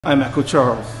I'm Echo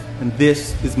Charles, and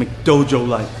this is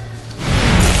McDojoLife.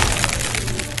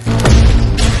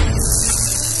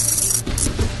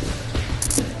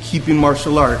 Keeping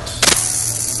martial arts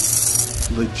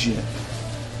legit.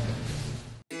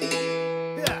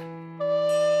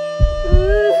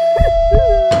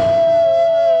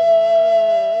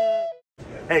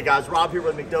 Hey guys, Rob here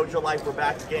with McDojoLife. We're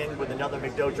back again with another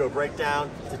McDojo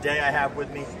Breakdown. Today I have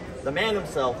with me the man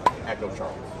himself, Echo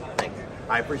Charles. Thank you.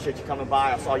 I appreciate you coming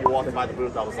by. I saw you walking by the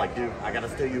booth. I was like, dude, I got to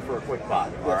steal you for a quick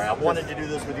bite. All right, I wanted to do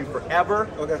this with you forever.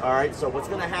 Okay. All right, so what's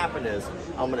going to happen is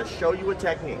I'm going to show you a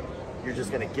technique. You're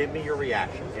just going to give me your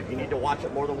reaction. If you need to watch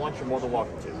it more than once, you're more than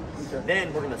welcome to. Okay.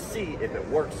 Then we're going to see if it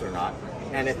works or not.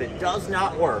 And if it does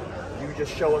not work, you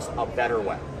just show us a better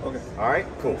way. Okay. All right,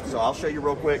 cool. So I'll show you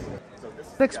real quick.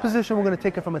 Next position, we're going to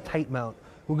take it from a tight mount.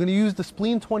 We're going to use the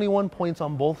spleen 21 points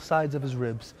on both sides of his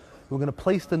ribs. We're going to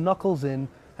place the knuckles in,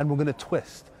 and we're going to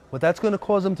twist. What that's going to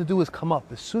cause him to do is come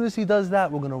up. As soon as he does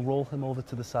that, we're going to roll him over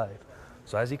to the side.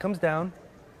 So as he comes down,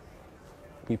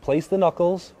 we place the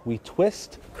knuckles, we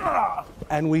twist,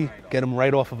 and we get him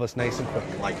right off of us nice and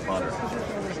quick. Like butter.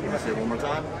 You want to say it one more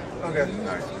time? Okay. All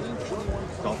right.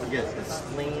 Don't forget, it's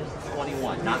spleen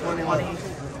 21, not 20,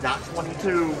 not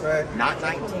 22, right. Not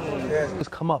 19.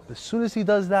 Just come up. As soon as he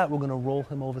does that, we're going to roll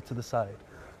him over to the side.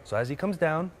 So as he comes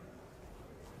down,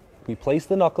 we place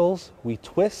the knuckles, we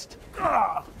twist,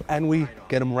 and we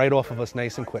get him right off of us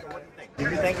nice and quick. Do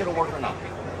you think it'll work or not?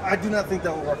 I do not think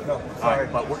that will work, no. All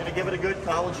right, but we're going to give it a good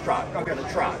college try. We're going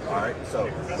to try, all right? So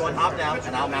go and hop down,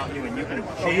 and I'll mount you, and you can...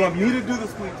 Oh, you want me to do the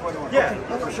spleen 21? Yeah,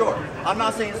 okay. For sure. I'm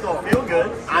not saying it's going to feel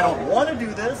good. I don't want to do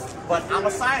this, but I'm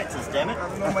a scientist, damn it. I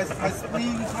don't know, my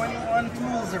spleen 21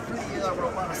 tools are pretty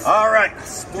robust. All right,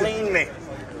 spleen me.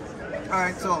 All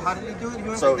right, so how did he do it? He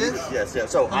went so like this? Yes.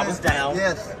 So I was down.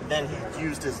 Yes. Then he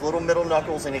used his little middle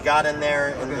knuckles, and he got in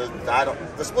there, and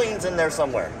the spleen's in there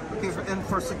somewhere. Okay, and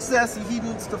for success, he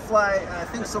needs to fly, I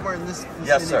think, somewhere in this vicinity.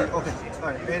 Yes, sir. Okay, all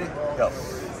right, ready? Go.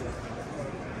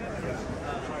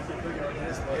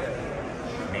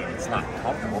 Man, it's not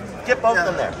comfortable. Get both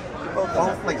in there. Get both in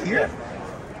there. Like here?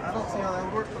 Yeah. I don't see how that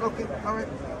would work, but okay, all right.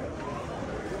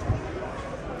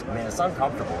 Man, it's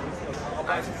uncomfortable.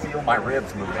 I feel my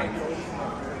ribs moving.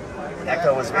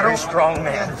 Echo is a very strong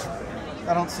man.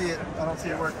 I don't see it. I don't see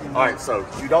it working. All right, so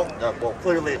you don't. Well,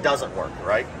 clearly it doesn't work,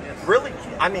 right? Really?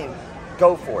 I mean,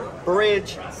 go for it.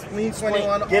 Bridge, spleen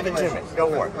 21. Give it to me. Go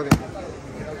for it. Okay.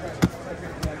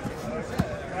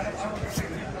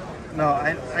 No,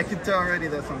 I can tell already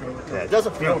that's not gonna work. Yeah, it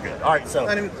doesn't feel good. All right, so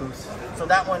not even close. So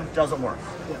that one doesn't work.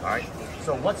 Yeah. All right.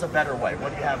 So what's a better way?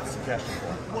 What do you have a suggestion for?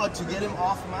 What, to get him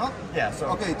off mount? Yeah. So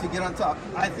okay, to get on top.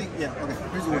 I think okay.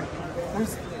 Here's the way.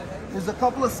 There's a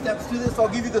couple of steps to this. I'll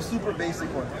give you the super basic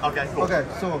one. Okay, cool. Okay,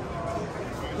 so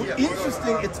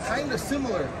interesting, it's kind of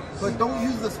similar, but don't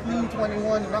use the spleen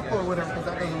 21 knuckle or whatever because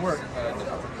that doesn't work.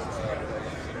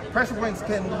 Pressure points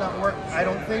cannot work, I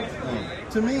don't think.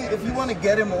 To me, if you want to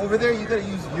get him over there, you got to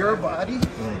use your body.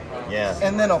 Yeah.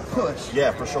 And then a push.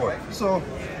 Yeah, for sure. So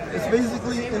it's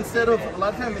basically, instead of, a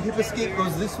lot of times the hip escape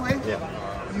goes this way. Yeah.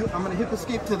 I'm going to hip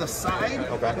escape to the side,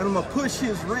 and I'm going to push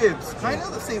his ribs. Kind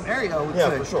of the same area, I would say.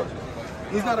 Yeah, for sure.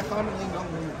 He's not a commonly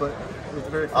known move, but it's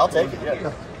very I'll take it,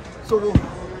 yeah. So we'll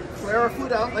flare our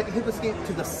foot out like a hip escape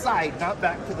to the side, not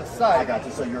back to the side. I got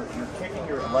you. So you're kicking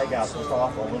your leg out just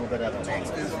off a little bit at an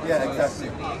angle. Yeah, exactly.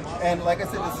 And like I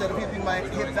said, instead of hipping my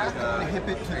hip back, I'm going to hip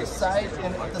it to the side,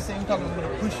 and at the same time, I'm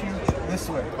going to push you this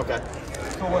way. Okay.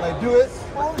 So when I do it,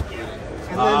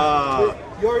 and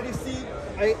then you already see,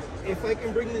 if I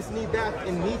can bring this knee back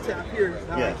and knee tap here,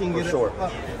 now I can get it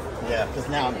up. Yeah, because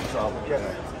now I'm in trouble. Yeah.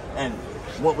 And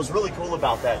what was really cool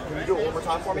about that, can you do it one more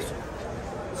time for me?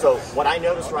 So what I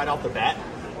noticed right off the bat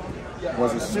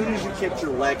was as soon as you kicked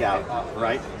your leg out,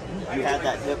 right, you had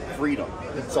that hip freedom.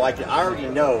 So I already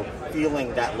know,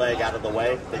 feeling that leg out of the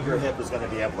way, that your hip is going to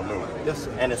be able to move. Yes,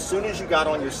 sir. And as soon as you got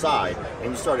on your side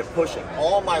and you started pushing,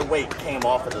 all my weight came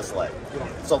off of this leg.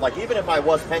 So like even if I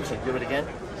was pinching, do it again.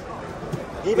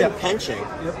 Even pinching,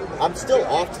 I'm still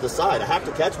off to the side. I have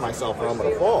to catch myself or I'm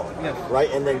going to fall. Right?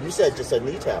 And then you just said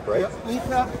knee tap, right? Yep, knee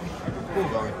tap.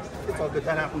 It's all good.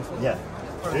 That happens. Yeah.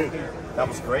 Dude, that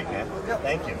was great, man.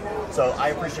 Thank you. So I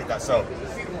appreciate that. So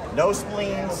no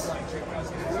spleens.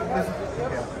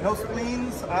 No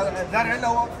spleens. That I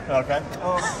know of. Okay.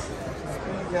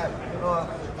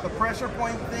 The pressure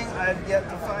point thing, I've yet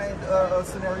to find a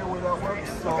scenario where that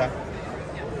works. So,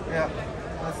 yeah.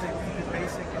 Let's say keep it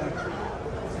basic and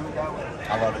do it that way.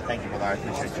 I love it. Thank you, brother. I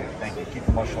appreciate you. Thank you. Keep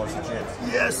the martial arts legit.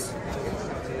 Yes.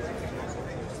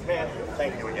 Man,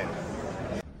 thank you again.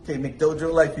 Okay,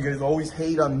 McDojoLife, you guys always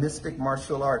hate on mystic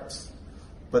martial arts.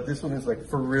 But this one is like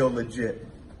for real legit.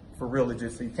 For real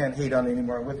legit, so you can't hate on it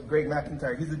anymore. With Greg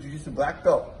McIntyre, he's a jiu-jitsu black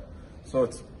belt. So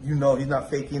it's, you know, he's not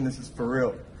faking, this is for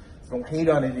real. So don't hate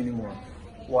on it anymore.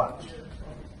 Watch.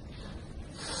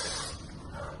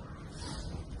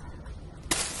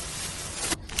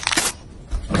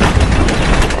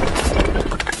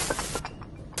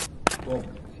 Boom.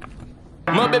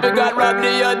 My baby got robbed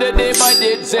the other day by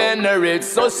degenerates.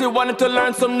 So she wanted to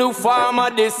learn some new form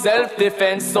of this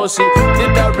self-defense. So she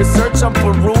did her research and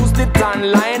perused it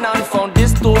online and found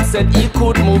this dude said he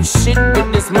could move shit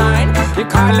with his mind. He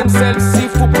call himself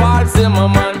Seafood Paul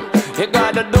Zimmerman. He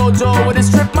got a dojo with a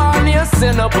strip mall near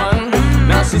Cinnabon.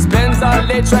 Now she spends all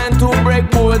day trying to break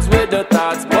boards with her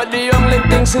thoughts, but the only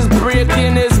thing she's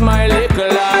breaking is my little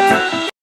heart.